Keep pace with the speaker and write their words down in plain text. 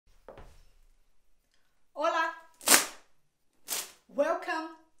Welcome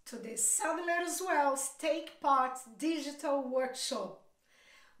to the Sadler as Well's Take Part Digital Workshop.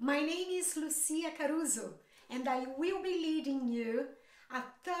 My name is Lucia Caruso and I will be leading you a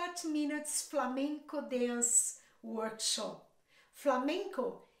 30 minutes flamenco dance workshop.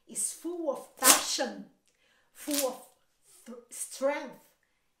 Flamenco is full of passion, full of strength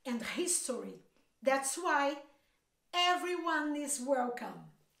and history. That's why everyone is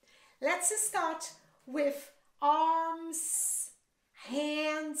welcome. Let's start with arms,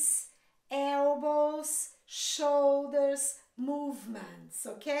 hands, elbows, shoulders, movements,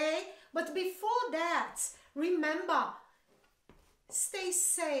 okay? But before that, remember, stay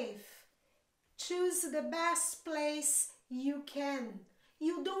safe. Choose the best place you can.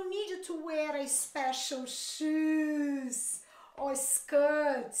 You don't need to wear a special shoes or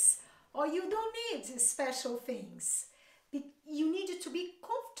skirts, or you don't need special things. You need to be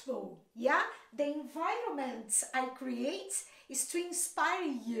comfortable, yeah? The environment I create is to inspire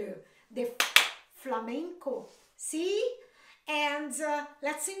you. The flamenco, see? And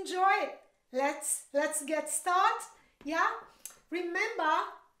let's enjoy it. Let's get started, yeah? Remember,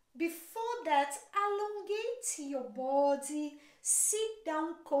 before that, elongate your body, sit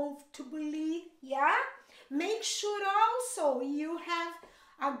down comfortably, yeah? Make sure also you have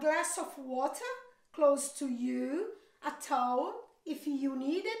a glass of water close to you, a towel if you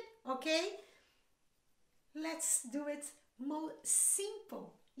need it, okay? Let's do it more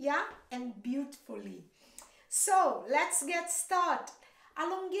simple, yeah, and beautifully. So let's get started.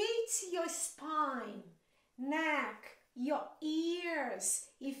 Elongate your spine, neck, your ears.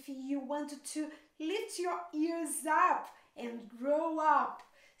 If you want to lift your ears up and grow up,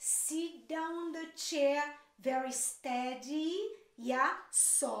 sit down on the chair, very steady, yeah,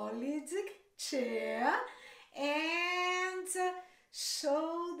 solid chair, and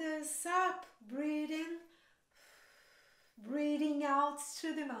shoulders up, breathing out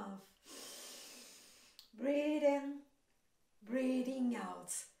through the mouth, breathing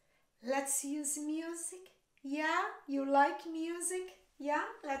out. Let's use music. Yeah, you like music? Yeah,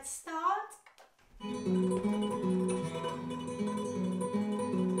 let's start.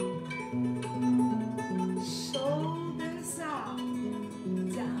 Shoulders up,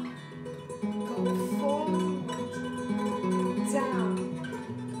 down, go forward, down.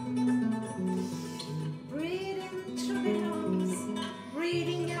 Breathing through the nose,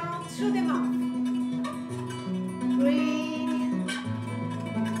 breathing out through the mouth. Breathing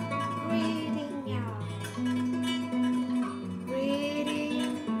out.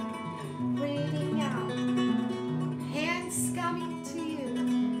 Breathing out. Hands coming to you.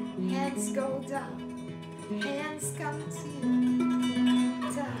 Hands go down. Hands come to you.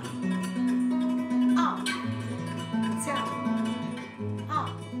 Down. Up. Down.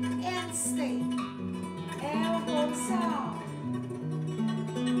 Up. And stay. Elbows up.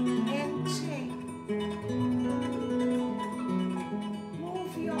 And change.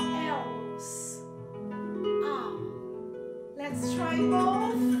 Move your elbows. Up. Let's try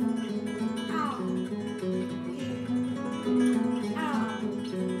both. Up. In. Up.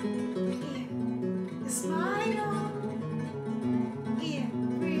 In. Smile. In.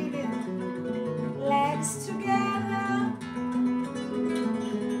 Breathe in. Legs together.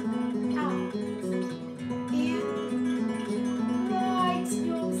 Out. In. Right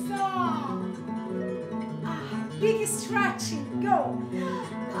goes up. Big stretching. Go.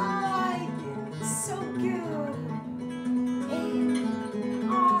 So good. In.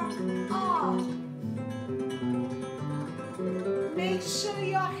 Arm. Up. Make sure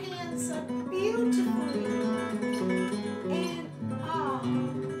your hands are beautifully and up.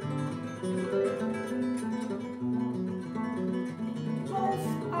 Both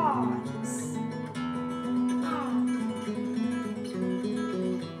arms up.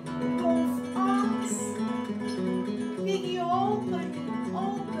 Both arms. Big opening,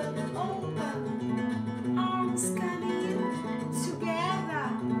 open. Arms coming together.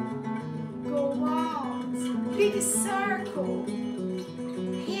 Go out. Big circle.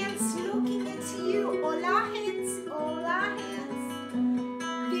 Hands looking at you. Hola hands.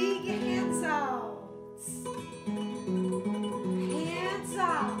 Big hands out. Hands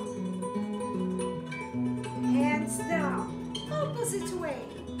up. Hands down. Opposite way.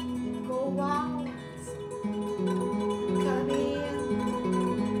 Go out. Come in.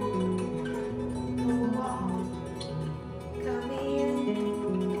 Go out. Come in.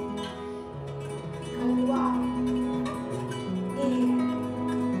 Go out. In.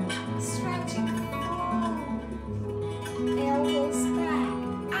 Stretching forward. Elbows back.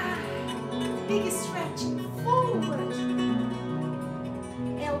 Big stretching forward.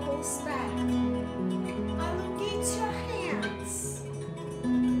 Elbows back. Elongate your hands.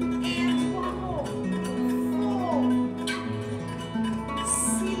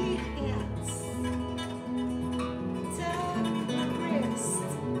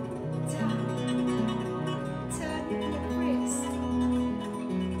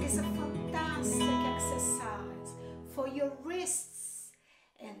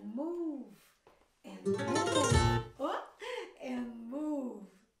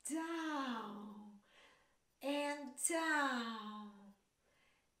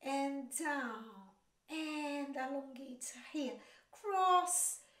 elongate here.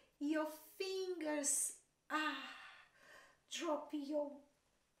 Cross your fingers. Drop your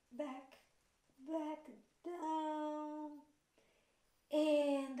back down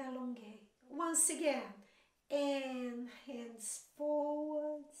and elongate. Once again, and hands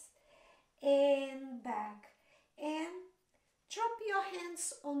forwards and back, and drop your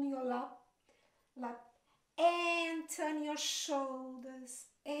hands on your lap, and turn your shoulders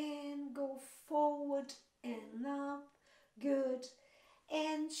and go forward and up. Good.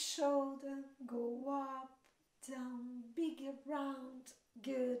 And shoulder, go up, down, big round.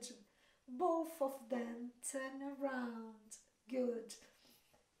 Good. Both of them turn around. Good.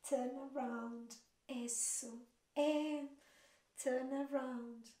 Turn around. Eso. And turn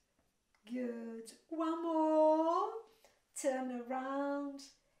around. Good. One more. Turn around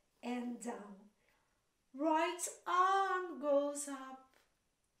and down. Right arm goes up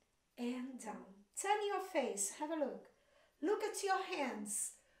and down. Turn your face. Have a look. Look at your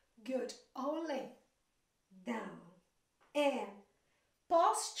hands. Good. Ole. Down. And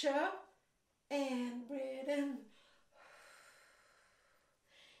posture. And breathe in.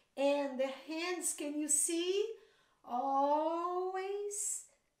 And the hands, can you see? Always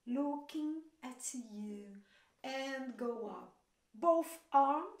looking at you. And go up. Both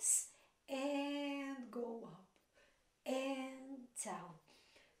arms. And go up. And down.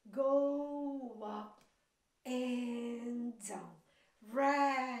 Go up. And down.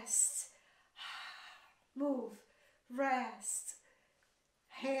 Rest. Move. Rest.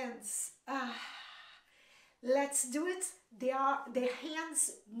 Hands. Let's do it. The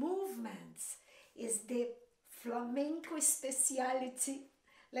hands movements is the flamenco speciality.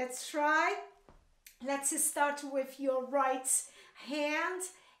 Let's try. Let's start with your right hand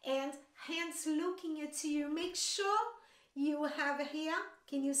and hands looking at you. Make sure you have here,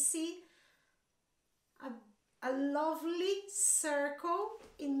 can you see a lovely circle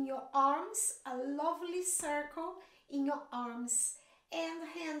in your arms, a lovely circle in your arms, and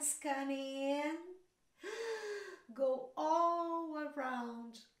hands come in, go all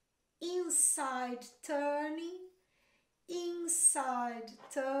around, inside turning,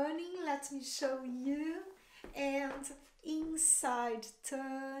 let me show you, and inside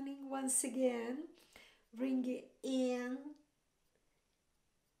turning once again, bring it in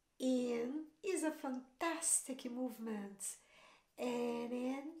is a fantastic movement, and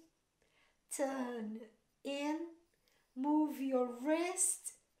in, turn in, move your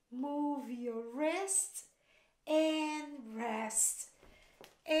wrist, and rest,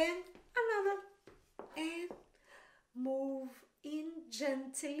 and another, and move in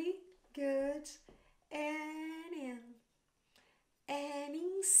gently, good, and in, and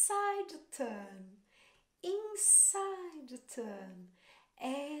inside turn,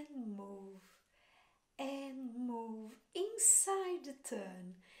 and move, inside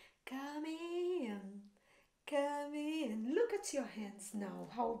turn, come in, look at your hands now,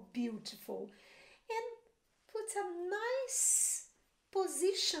 how beautiful, and put a nice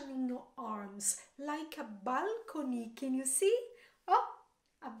position in your arms, like a balcony, can you see? Oh,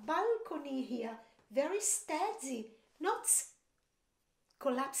 a balcony here, very steady, not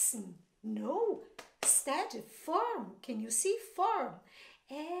collapsing, no, steady, firm, can you see? Firm,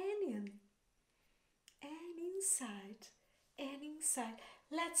 and in, and inside,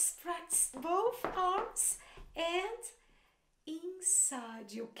 let's practice both arms, and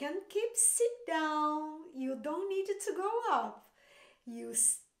inside, you can keep sit down, you don't need to go up, you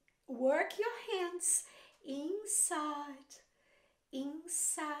work your hands inside,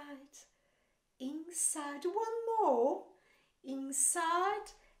 one more,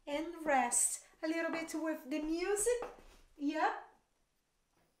 inside, and rest, a little bit with the music, yeah.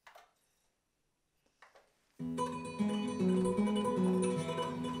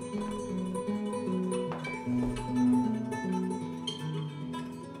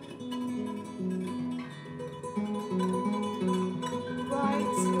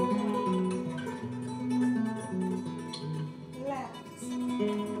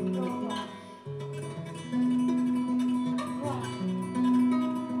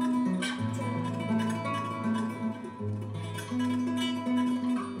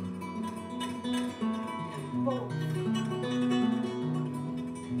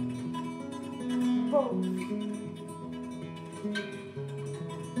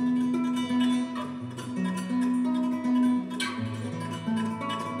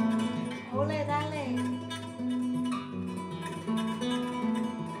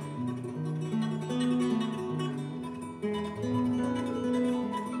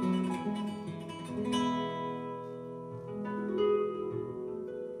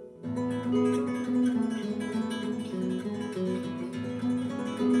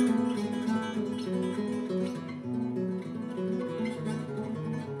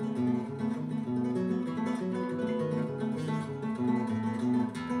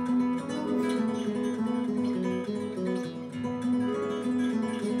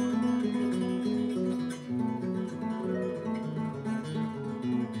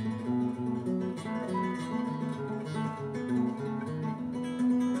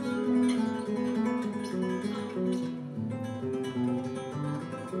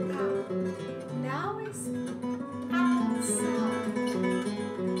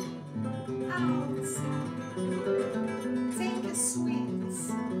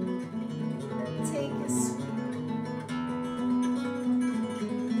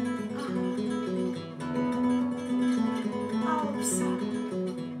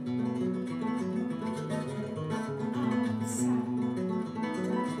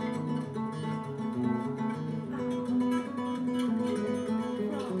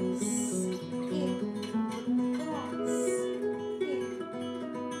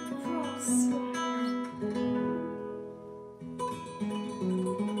 Bounce your hand.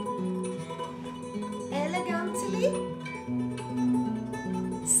 Elegantly.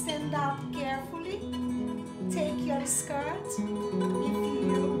 Stand up carefully. Take your skirt if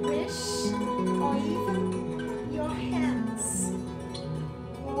you wish, or even your hands.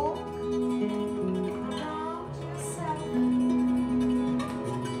 Walk around yourself.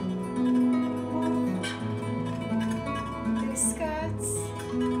 Move the skirts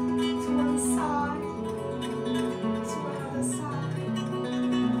to one side, to another side.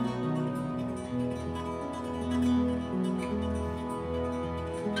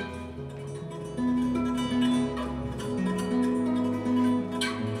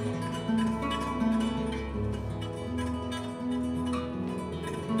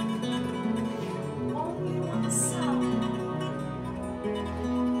 Only one side.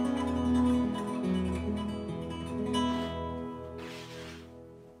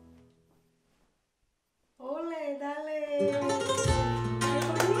 Ole, dale. ¡Qué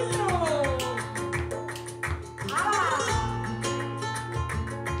bonito! Ah.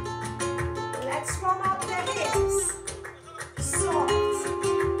 Let's warm up the hips. Soft,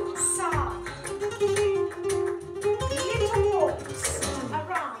 soft. Little walks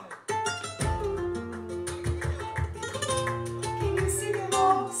around. Can you see the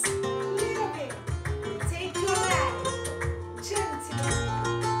walks? Little bit. Take your leg gently.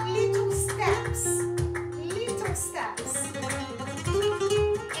 Little steps. Little steps.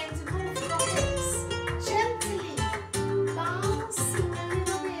 And move your hips gently. Bounce a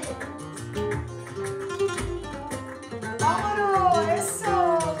little bit. ¡Vámonos! ¡Eso!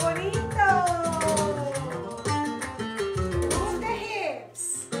 ¡Bonito! Move the hips.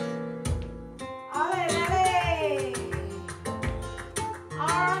 Ale, dale.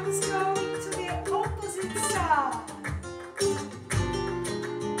 Arms go to the opposite side.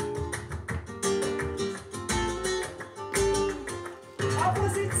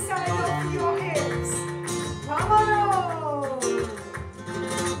 Opposite side of your hips. ¡Vámonos!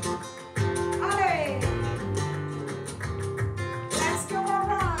 Ale. Let's go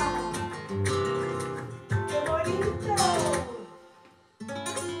around. ¡Qué bonito!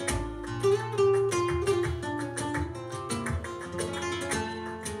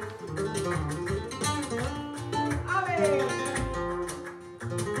 Ale.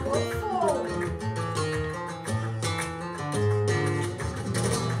 Go forward.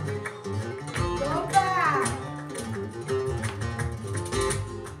 Go back.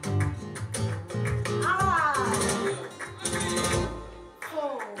 Ah.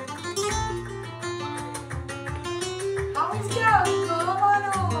 Forward. How is going?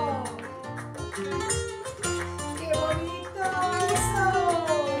 ¡Vámonos! ¡Qué bonito eso!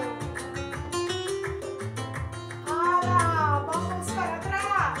 Ahora vamos para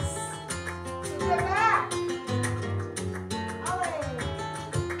atrás. To the back. Ale.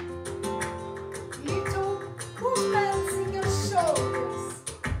 Little movements in your shoulders.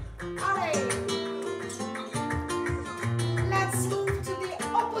 Ale. Let's move to the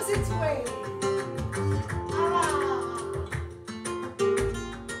opposite way. Ah.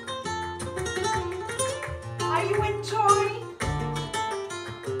 Are you enjoying?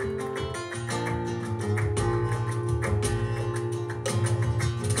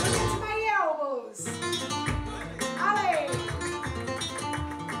 Look at my elbows. Ale.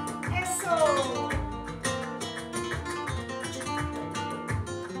 Eso.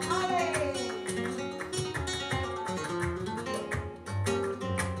 Ale.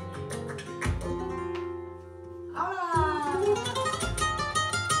 Hola.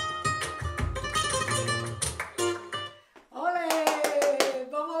 Ole.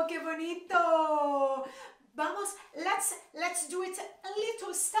 Vamos, qué bonito. Vamos, let's do it a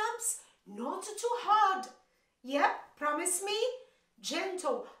little stamps, not too hard. Yep, promise me.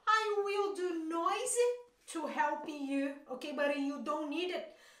 Gentle. I will do noisy to help you, okay, but you don't need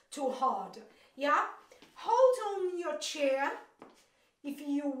it too hard. Yeah? Hold on your chair if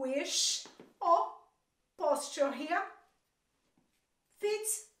you wish, or posture here. Feet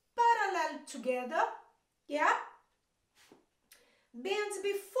parallel together. Yeah? Bend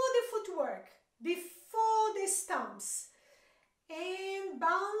before the footwork, before the stumps. And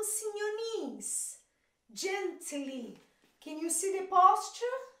bouncing your knees gently. Can you see the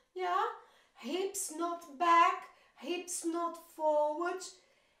posture? Yeah? Hips not back, hips not forward.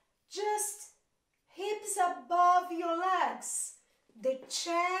 Just hips above your legs. The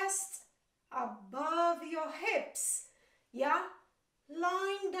chest above your hips. Yeah?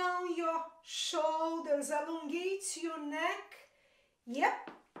 Line down your shoulders, elongate your neck. Yep.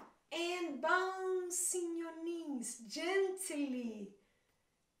 And bouncing your knees gently.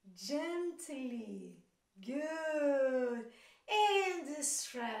 gently. Good. And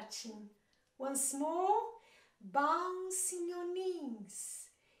stretching. Once more, bouncing your knees.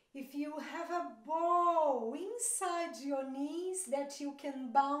 If you have a ball inside your knees that you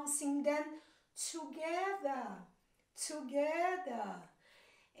can bouncing them together.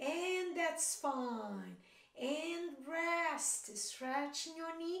 And that's fine. And rest, stretching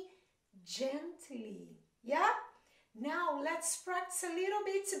your knee gently. Yeah? Now let's practice a little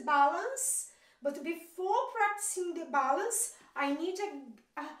bit balance. But before practicing the balance, I need a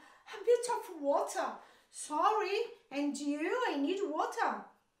bit of water. Sorry, and you, I need water.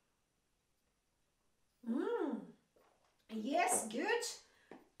 Yes, good.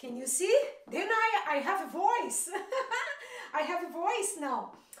 Can you see? Then I have a voice. I have a voice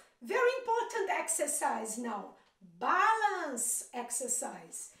now. Very important exercise now. Balance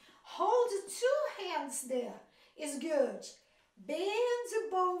exercise. Hold 2 hands there. Is good. Bend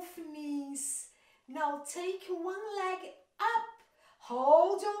both knees. Now take one leg up.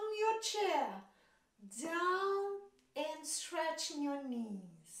 Hold on your chair. Down and stretching your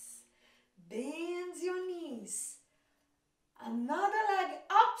knees. Bend your knees. Another leg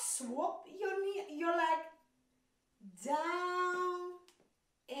up. Swap your leg down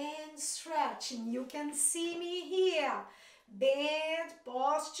and stretching. You can see me here. Bend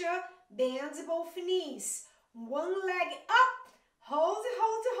posture. Bend both knees. One leg up. Hold.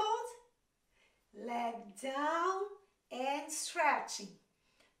 Leg down and stretching.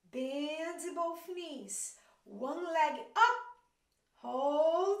 Bend both knees. One leg up.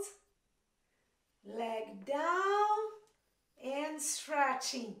 Hold. Leg down and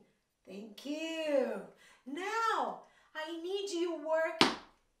stretching. Thank you. Now, I need you to work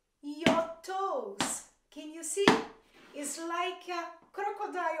your toes. Can you see? It's like a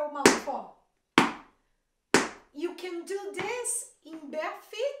crocodile mouthful. You can do this in bare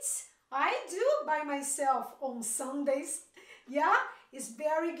feet. I do by myself on Sundays. Yeah, it's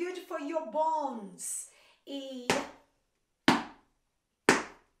very good for your bones.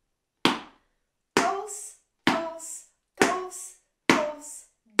 Toes, toes, toes, toes,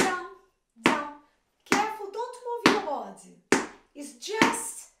 down, down. Careful, don't move your body. It's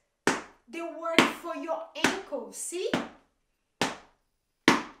just the work for your ankles, see?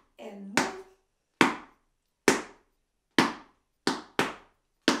 And move.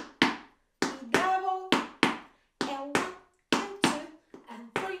 Double. And 1 and 2 and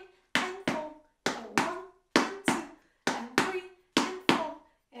 3 and 4. And 1 and 2 and 3 and 4.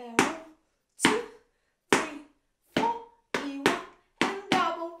 And 1, 2, 3, 4. E1 and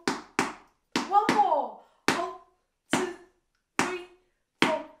double. One more. 1, 2, 3,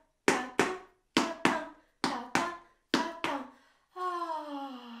 4. Da da da da da da da.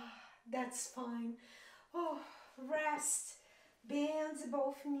 Ah, that's fine. Oh, rest. Bend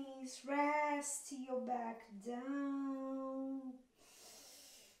both knees, rest your back down.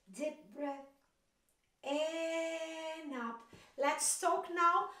 Deep breath and up. Let's talk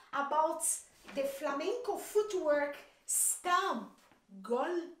now about the flamenco footwork stamp.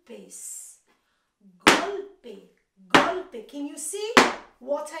 Golpes. Golpe. Golpe. Can you see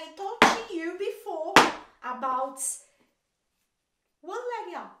what I taught you before about one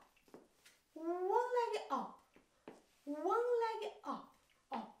leg up, one leg up, one leg up.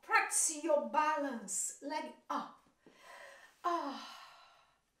 Oh, practice your balance. Leg up.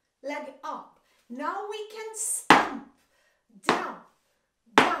 Leg up. Now we can stamp. Down,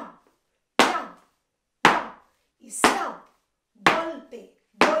 down, down, down. Stamp. Golpe,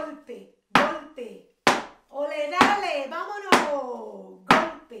 golpe, golpe. Ole, dale, vámonos.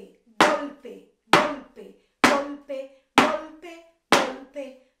 Golpe, golpe, golpe, golpe, golpe, golpe,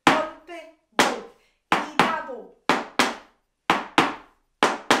 golpe, golpe. Y double.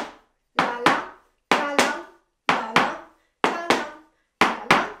 La la, la la, la la, la la, la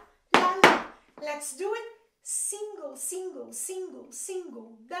la, la la. Let's do it. Single, single, single,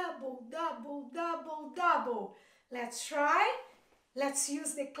 single, double, double, double, double. Let's try. Let's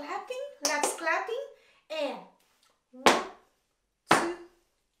use the clapping. Let's clapping. And 1, 2,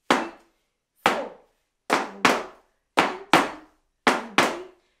 3, 4. And 1, and 2, and 3,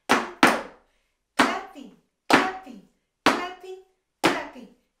 and 4. Clapping, clapping, clapping, clapping.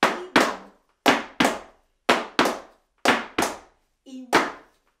 E double. E 1.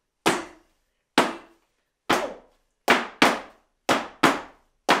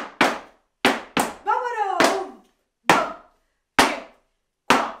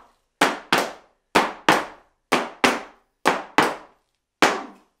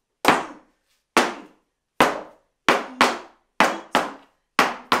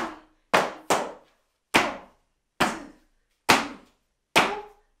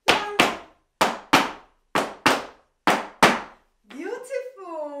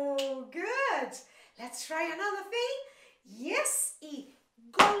 Let's try another thing. Yes, y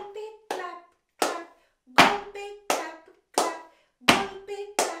golpe, clap, clap, golpe, clap, clap,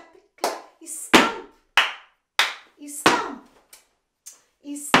 golpe, clap, clap, y stomp, y stomp,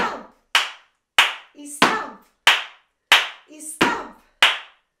 y stomp, y stomp, y stomp,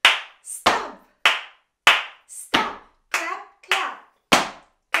 stomp, stomp, clap, clap,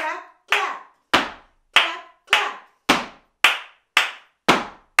 clap, clap, clap, clap.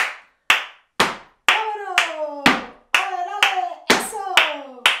 ¡Oro! ¡Ole, ole! ¡Eso!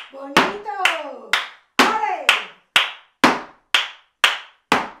 ¡Bonito! ¡Ole!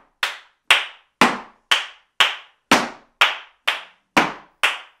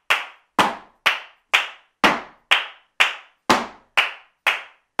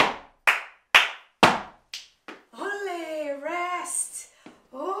 Ole! Rest!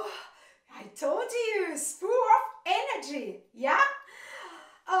 Oh, I told you, it's full of energy, yeah?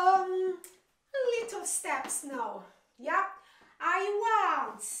 Little steps now, yeah? I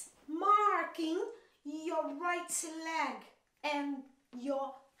want marking your right leg and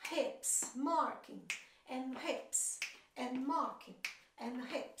your hips, marking and hips and marking and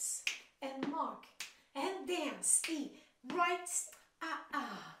hips and marking and dance. E, right, ah,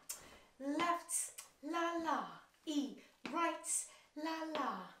 ah, left, la, la, E, right, la,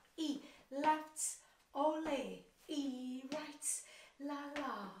 la, E, left, ole, E, right, la,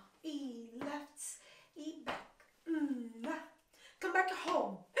 la, E, left, E, back. Come back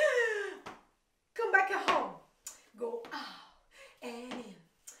home. Come back home. Go out and in.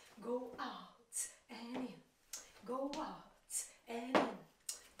 Go out and in. Go out and in.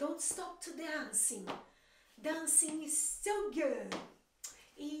 Don't stop to dancing. Dancing is so good.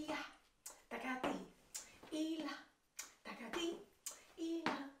 Ia, takati, ila, takati,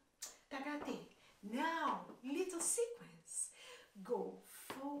 ila, takati. Now, little sequence. Go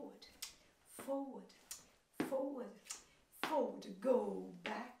forward, forward, forward, forward. Go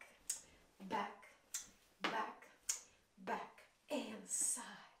back, back, back, back, and side,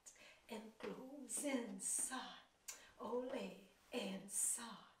 and close inside. Ole, and side,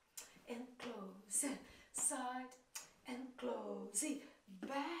 and close, and side, and close.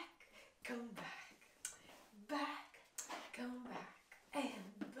 Back, come back, back, come back,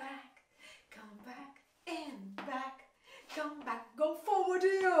 and back, come back, and back, come back. Go forward,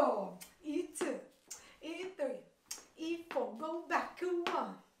 yo. E2, E3, E4. Go back,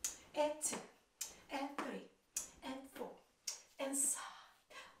 1, and 2, and 3, and 4, and side.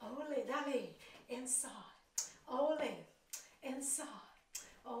 Ole, dale, inside. Ole, inside.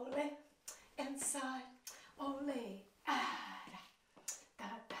 Ole, inside. Ole, ah, da,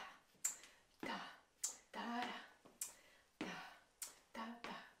 da, da, da, da, da, da,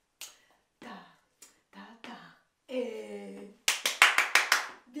 da, da, da.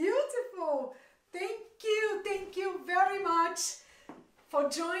 Beautiful. Thank you very much for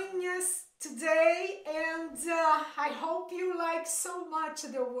joining us today, and I hope you like so much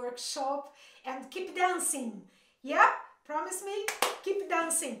the workshop, and keep dancing. Yeah, promise me, keep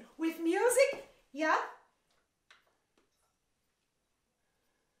dancing with music. Yeah.